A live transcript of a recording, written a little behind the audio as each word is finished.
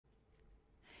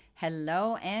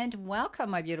Hello and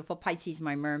welcome, my beautiful Pisces,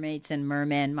 my mermaids and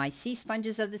mermen, my sea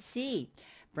sponges of the sea.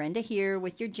 Brenda here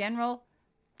with your general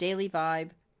daily vibe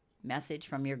message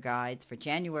from your guides for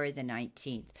January the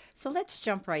 19th. So let's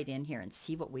jump right in here and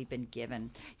see what we've been given.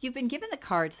 You've been given the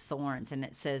card Thorns, and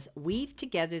it says, weave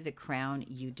together the crown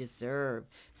you deserve.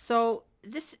 So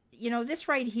this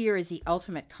right here is the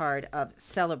ultimate card of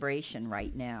celebration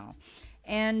right now.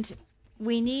 And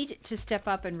we need to step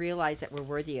up and realize that we're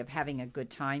worthy of having a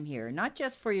good time here. Not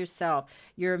just for yourself,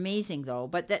 you're amazing though,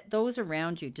 but that those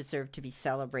around you deserve to be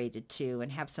celebrated too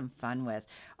and have some fun with.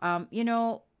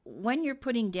 When you're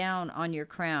putting down on your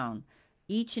crown,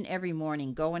 each and every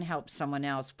morning, go and help someone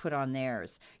else put on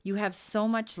theirs. You have so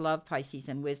much love, Pisces,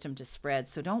 and wisdom to spread,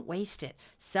 so don't waste it.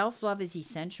 Self-love is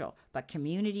essential, but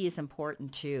community is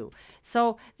important too.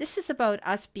 So this is about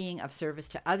us being of service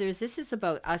to others. This is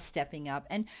about us stepping up.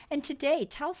 And today,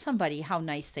 tell somebody how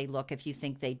nice they look if you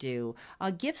think they do.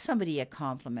 Give somebody a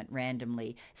compliment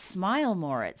randomly. Smile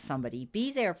more at somebody.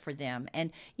 Be there for them.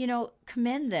 And,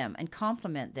 commend them and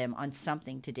compliment them on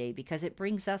something today, because it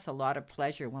brings us a lot of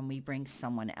pleasure when we bring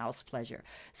someone else pleasure.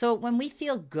 So when we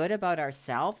feel good about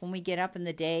ourselves, when we get up in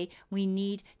the day, we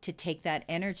need to take that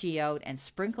energy out and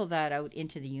sprinkle that out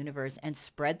into the universe and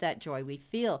spread that joy we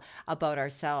feel about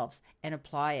ourselves and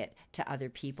apply it to other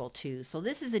people too. So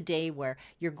this is a day where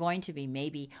you're going to be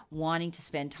maybe wanting to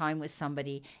spend time with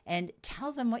somebody and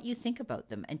tell them what you think about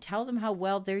them and tell them how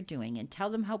well they're doing and tell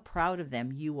them how proud of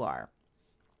them you are.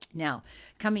 Now,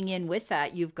 coming in with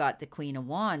that, you've got the Queen of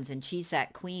Wands, and she's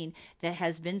that queen that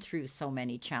has been through so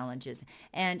many challenges,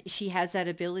 and she has that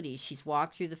ability. She's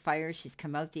walked through the fire, she's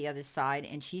come out the other side,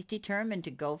 and she's determined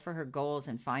to go for her goals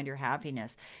and find her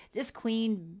happiness. This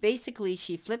queen, basically,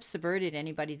 she flips the bird at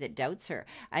anybody that doubts her,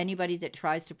 anybody that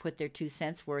tries to put their 2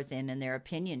 cents worth in and their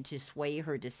opinion to sway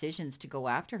her decisions to go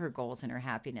after her goals and her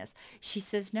happiness. She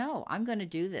says, no, I'm going to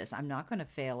do this. I'm not going to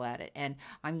fail at it, and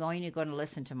I'm going to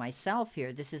listen to myself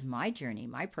here. This is my journey,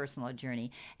 my personal journey.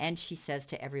 And she says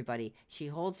to everybody, she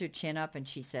holds her chin up and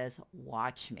she says,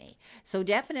 watch me. So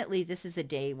definitely this is a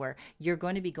day where you're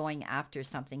going to be going after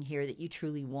something here that you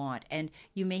truly want. And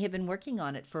you may have been working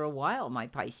on it for a while, my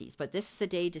Pisces, but this is a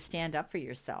day to stand up for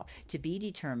yourself, to be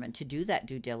determined, to do that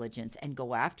due diligence and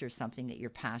go after something that you're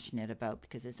passionate about,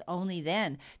 because it's only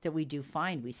then that we do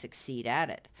find we succeed at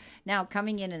it. Now,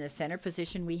 coming in the center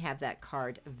position, we have that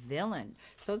card Villain.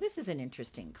 So this is an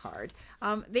interesting card.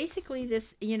 Basically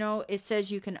this, it says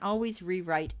you can always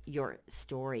rewrite your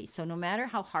story. So no matter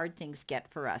how hard things get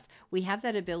for us, we have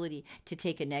that ability to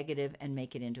take a negative and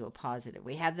make it into a positive.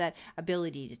 We have that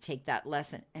ability to take that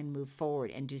lesson and move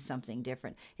forward and do something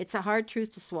different. It's a hard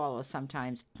truth to swallow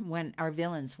sometimes when our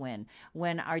villains win,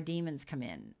 when our demons come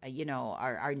in,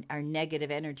 our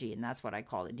negative energy, and that's what I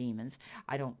call the demons.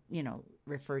 I don't,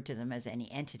 refer to them as any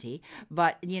entity,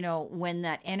 but, when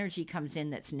that energy comes in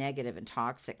that's negative and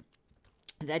toxic,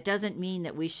 that doesn't mean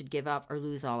that we should give up or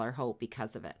lose all our hope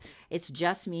because of it. It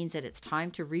just means that it's time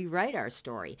to rewrite our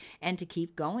story and to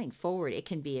keep going forward. It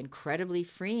can be incredibly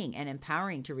freeing and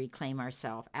empowering to reclaim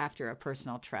ourselves after a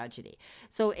personal tragedy.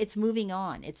 So it's moving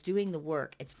on. It's doing the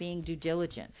work. It's being due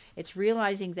diligent. It's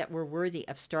realizing that we're worthy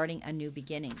of starting a new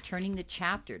beginning, turning the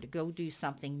chapter to go do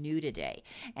something new today.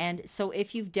 And so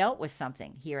if you've dealt with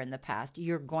something here in the past,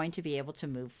 you're going to be able to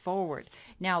move forward.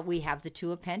 Now, we have the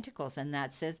Two of Pentacles, and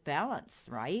that says balance,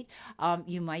 right?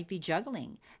 You might be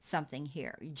juggling something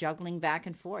here, juggling back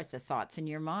and forth the thoughts in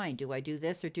your mind. Do I do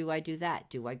this or do I do that?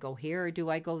 Do I go here or do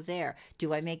I go there?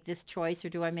 Do I make this choice or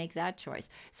do I make that choice?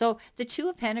 So the Two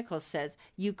of Pentacles says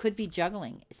you could be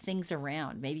juggling things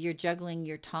around. Maybe you're juggling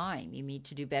your time. You need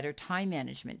to do better time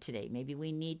management today. Maybe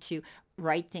we need to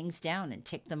write things down and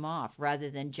tick them off rather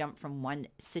than jump from one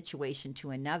situation to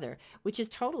another, which is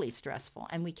totally stressful.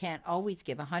 And we can't always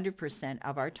give 100%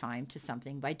 of our time to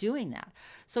something by doing that.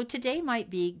 So today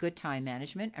might be good time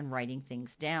management and writing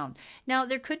things down. Now,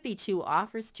 there could be two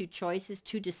offers, two choices,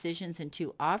 two decisions, and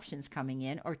two options coming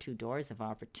in, or two doors of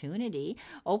opportunity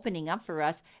opening up for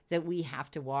us that we have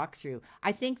to walk through.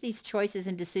 I think these choices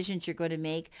and decisions you're going to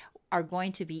make are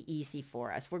going to be easy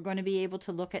for us. We're going to be able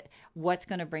to look at what's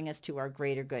going to bring us to our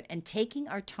greater good and taking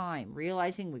our time,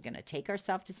 realizing we're going to take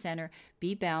ourselves to center,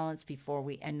 be balanced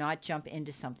and not jump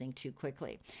into something too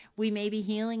quickly. We may be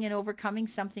healing and overcoming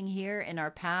something here in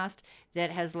our past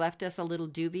that has left us a little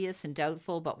dubious and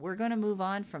doubtful, but we're going to move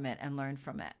on from it and learn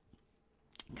from it.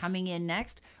 Coming in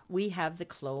next, we have the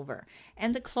Clover.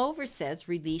 And the Clover says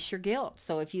release your guilt.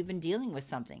 So if you've been dealing with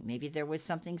something, maybe there was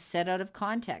something said out of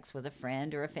context with a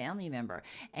friend or a family member,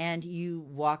 and you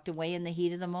walked away in the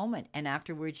heat of the moment, and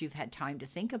afterwards you've had time to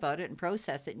think about it and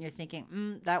process it, and you're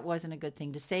thinking, that wasn't a good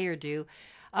thing to say or do.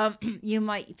 You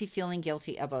might be feeling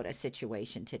guilty about a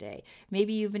situation today.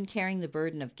 Maybe you've been carrying the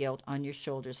burden of guilt on your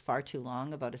shoulders far too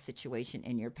long about a situation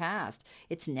in your past.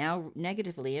 It's now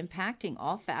negatively impacting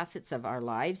all facets of our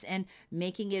lives and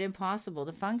making it impossible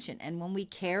to function. And when we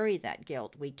carry that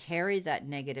guilt, we carry that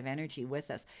negative energy with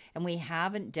us, and we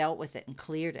haven't dealt with it and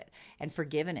cleared it and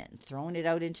forgiven it and thrown it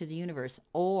out into the universe,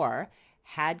 or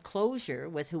had closure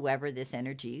with whoever this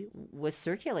energy was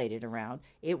circulated around,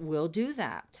 it will do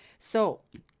that. So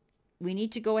we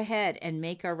need to go ahead and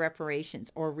make our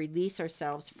reparations or release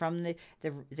ourselves from the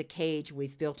cage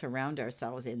we've built around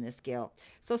ourselves in this guilt.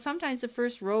 So sometimes the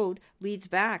first road leads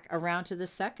back around to the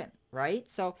second, right?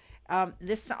 So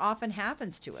this often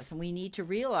happens to us, and we need to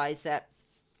realize that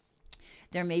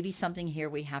there may be something here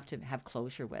we have to have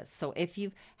closure with. So if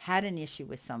you've had an issue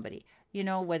with somebody, you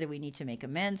know, whether we need to make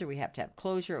amends or we have to have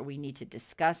closure or we need to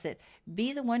discuss it,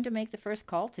 be the one to make the first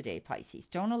call today, Pisces.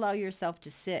 Don't allow yourself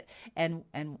to sit and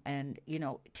you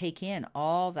know, take in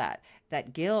all that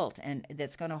guilt, and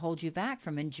that's going to hold you back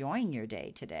from enjoying your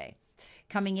day today.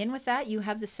 Coming in with that, you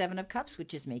have the Seven of Cups,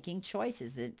 which is making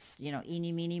choices. It's, you know,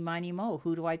 eeny, meeny, miny, mo.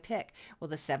 Who do I pick? Well,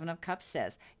 the Seven of Cups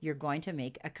says you're going to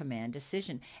make a command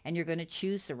decision, and you're going to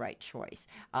choose the right choice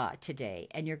today.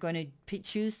 And you're going to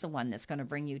choose the one that's going to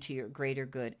bring you to your greater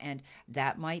good. And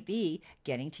that might be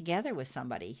getting together with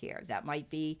somebody here. That might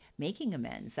be making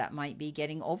amends. That might be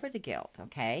getting over the guilt,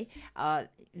 okay?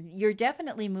 You're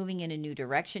definitely moving in a new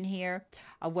direction here.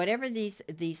 Whatever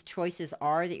these choices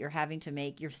are that you're having to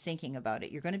make, you're thinking about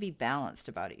it. You're going to be balanced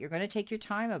about it. You're going to take your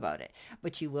time about it,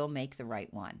 but you will make the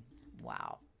right one.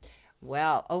 Wow.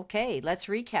 Well, okay, let's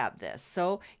recap this.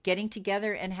 So getting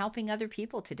together and helping other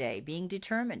people today, being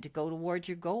determined to go towards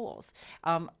your goals,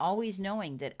 always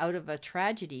knowing that out of a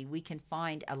tragedy, we can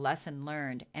find a lesson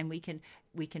learned, and we can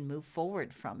move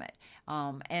forward from it,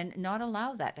 and not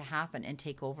allow that to happen and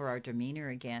take over our demeanor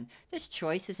again. There's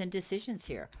choices and decisions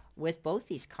here with both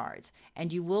these cards,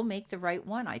 and you will make the right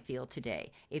one, I feel,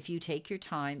 today, if you take your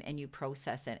time and you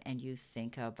process it and you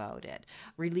think about it.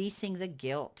 Releasing the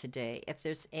guilt today. If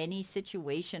there's any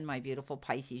situation, my beautiful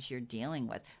Pisces, you're dealing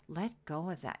with, let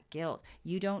go of that guilt.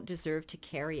 You don't deserve to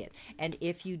carry it. And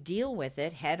if you deal with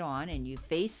it head on and you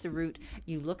face the root,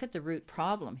 you look at the root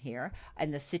problem here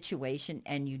and the situation,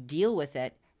 and you deal with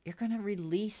it, you're going to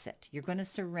release it. You're going to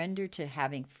surrender to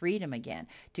having freedom again,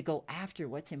 to go after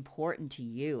what's important to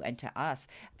you and to us,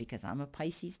 because I'm a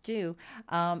Pisces too.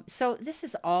 So this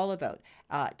is all about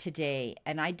today.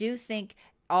 And I do think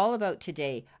all about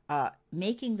today,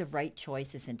 making the right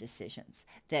choices and decisions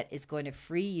that is going to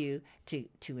free you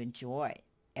to enjoy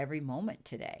every moment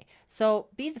today. So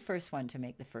be the first one to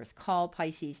make the first call,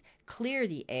 Pisces. Clear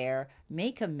the air,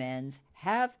 make amends,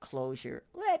 have closure,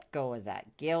 let go of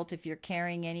that guilt. If you're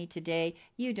carrying any today,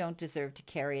 you don't deserve to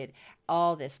carry it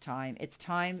all this time. It's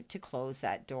time to close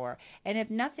that door. And if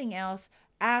nothing else,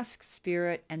 ask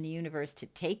Spirit and the universe to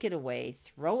take it away,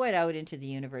 throw it out into the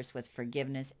universe with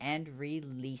forgiveness, and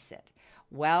release it.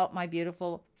 Well, my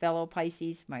beautiful fellow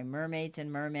Pisces, my mermaids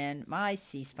and mermen, my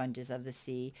sea sponges of the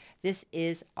sea, this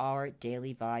is our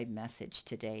daily vibe message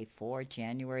today for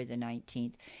January the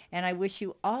 19th. And I wish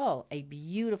you all a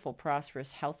beautiful,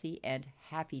 prosperous, healthy, and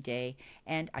happy day.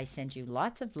 And I send you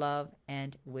lots of love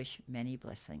and wish many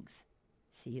blessings.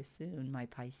 See you soon, my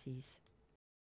Pisces.